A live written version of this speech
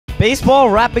Baseball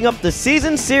wrapping up the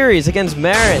season series against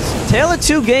Marist. Tale of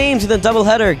two games in the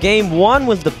doubleheader. Game 1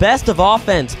 was the best of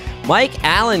offense. Mike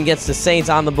Allen gets the Saints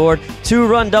on the board.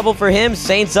 2-run double for him.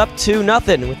 Saints up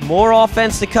 2-0 with more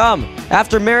offense to come.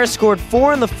 After Marist scored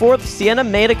 4 in the 4th, Siena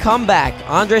made a comeback.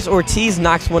 Andres Ortiz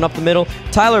knocks one up the middle.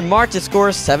 Tyler Martis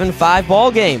scores 7-5 ball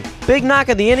game. Big knock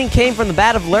of the inning came from the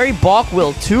bat of Larry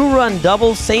Balkwill. 2-run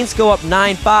double. Saints go up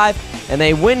 9-5, and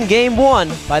they win Game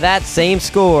 1 by that same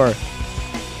score.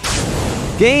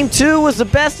 Game 2 was the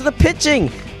best of the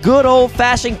pitching. Good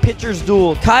old-fashioned pitcher's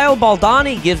duel. Kyle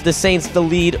Baldani gives the Saints the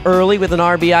lead early with an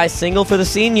RBI single for the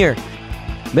senior.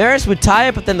 Marist would tie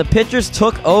it, but then the pitchers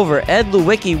took over. Ed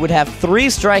Lewicki would have 3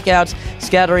 strikeouts,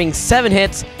 scattering 7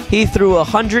 hits. He threw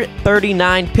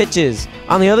 139 pitches.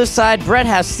 On the other side, Brett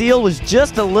Hasiel was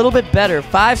just a little bit better.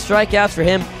 5 strikeouts for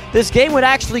him. This game would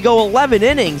actually go 11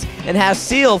 innings, and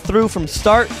Hasiel threw from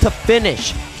start to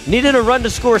finish. Needed a run to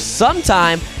score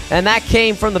sometime, and that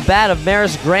came from the bat of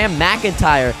Marist Graham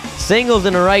McIntyre. Singles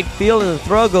in the right field, and the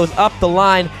throw goes up the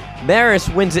line.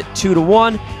 Marist wins it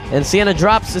 2-1, and Siena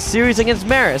drops the series against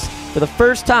Marist for the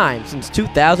first time since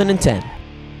 2010.